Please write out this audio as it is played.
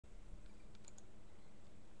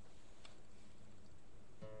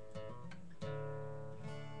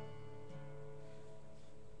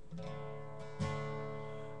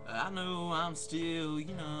know I'm still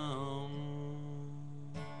young,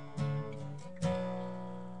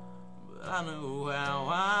 but I know how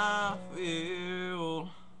I feel.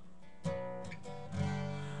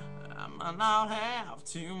 I might not have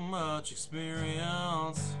too much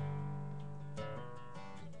experience,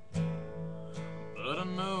 but I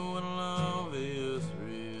know when love is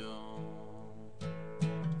real.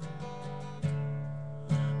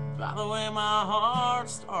 By the way my heart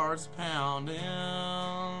starts pounding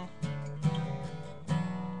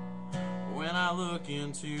when I look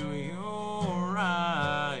into your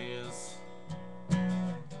eyes,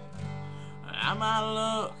 I might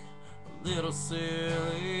look a little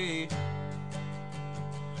silly,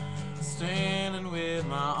 standing with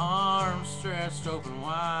my arms stretched open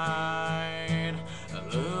wide. I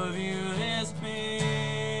love you this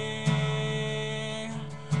big.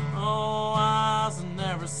 Oh, eyes have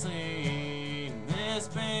never seen this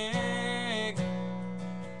big.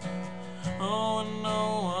 Oh, and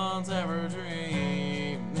no one's ever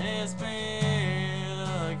dreamed this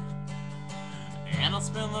big. And I'll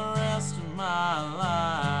spend the rest of my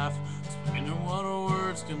life spending what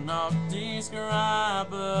words cannot describe,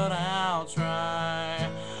 but I'll try.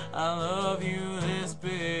 I love you this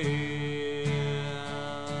big.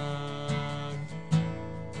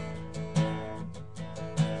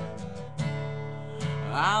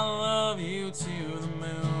 I love you to the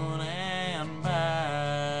moon and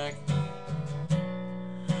back.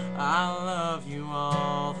 I love you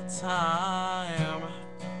all the time,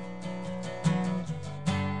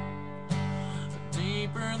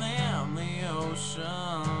 deeper than the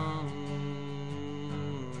oceans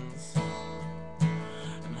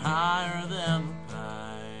and higher than the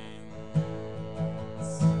pines.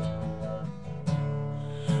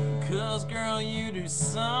 'Cause girl, you do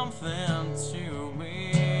something to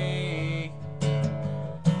me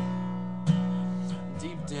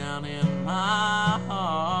deep down in my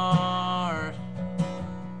heart.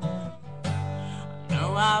 I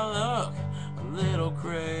know I look a little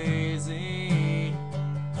crazy,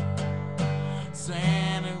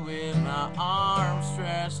 standing with my arms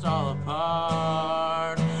stretched all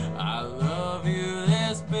apart. I love you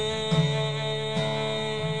this big.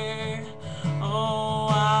 Oh,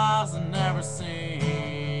 eyes have never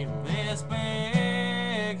seen this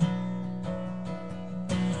big.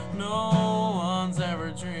 No one's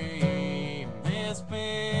ever dreamed this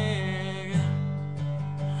big.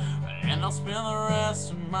 And I'll spend the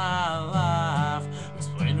rest of my life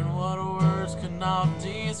explaining what words cannot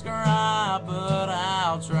describe, but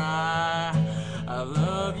I'll try. I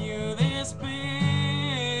love you this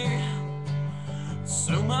big,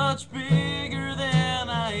 so much bigger than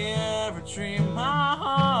I ever dreamed my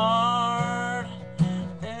heart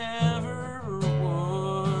ever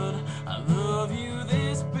would. I love you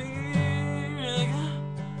this big,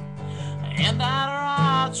 and I'd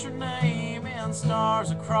write your name in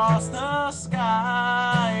stars across the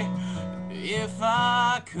sky. If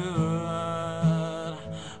I could,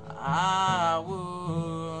 I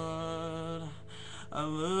would. I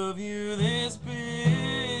love you this big.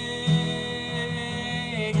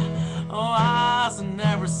 Oh, eyes have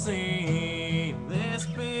never seen this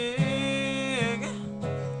big,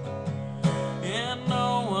 and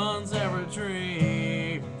no one's ever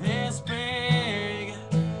dreamed this big.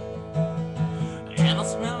 And I'll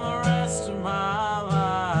spend the rest of my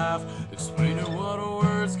life explaining what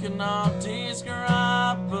words cannot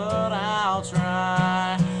describe, but I'll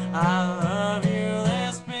try. I love you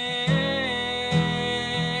this big.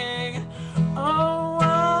 Oh,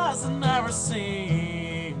 eyes have never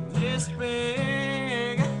seen this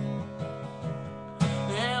big,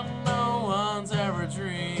 and no one's ever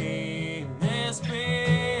dreamed this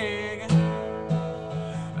big.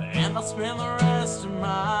 And I'll spend the rest of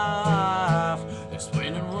my life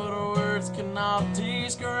explaining what words cannot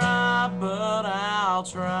describe, but I'll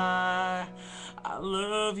try. I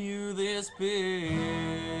love you this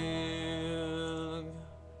big.